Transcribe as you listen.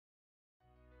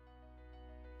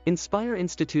Inspire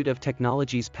Institute of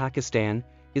Technologies Pakistan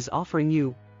is offering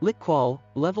you LicQual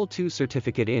Level 2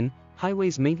 Certificate in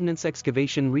Highways Maintenance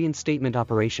Excavation Reinstatement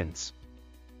Operations.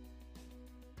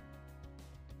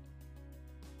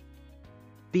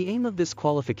 The aim of this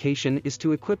qualification is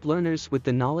to equip learners with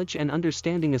the knowledge and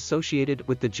understanding associated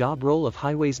with the job role of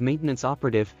highways maintenance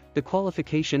operative. The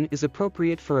qualification is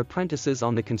appropriate for apprentices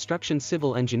on the Construction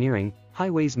Civil Engineering,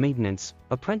 Highways Maintenance,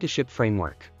 Apprenticeship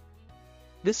Framework.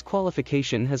 This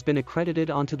qualification has been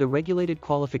accredited onto the Regulated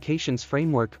Qualifications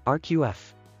Framework,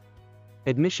 RQF.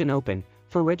 Admission open.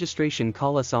 For registration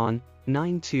call us on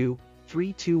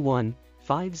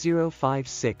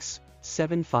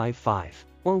 92-321-5056-755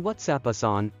 or WhatsApp us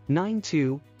on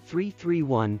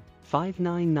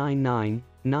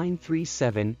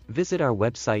 92-331-5999-937. Visit our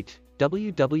website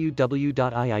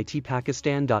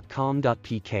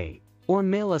www.iitpakistan.com.pk or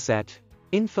mail us at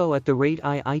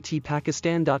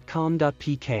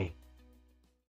info@iitpakistan.com.pk.